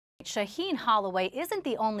Shaheen Holloway isn't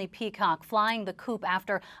the only peacock flying the coop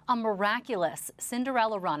after a miraculous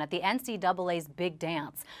Cinderella run at the NCAA's Big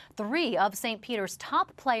Dance. 3 of St. Peter's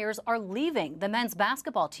top players are leaving the men's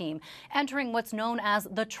basketball team, entering what's known as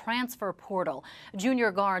the transfer portal.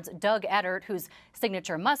 Junior guards Doug Edert, whose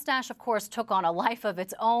signature mustache, of course, took on a life of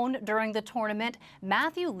its own during the tournament,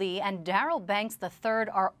 Matthew Lee and Daryl Banks III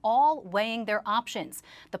are all weighing their options.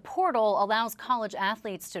 The portal allows college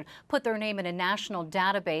athletes to put their name in a national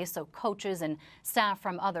database so coaches and staff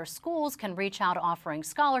from other schools can reach out offering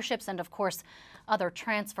scholarships and, of course, other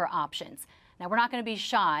transfer options. Now, we're not going to be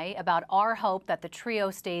shy about our hope that the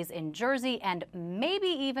trio stays in Jersey and maybe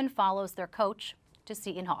even follows their coach to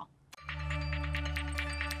Seton Hall.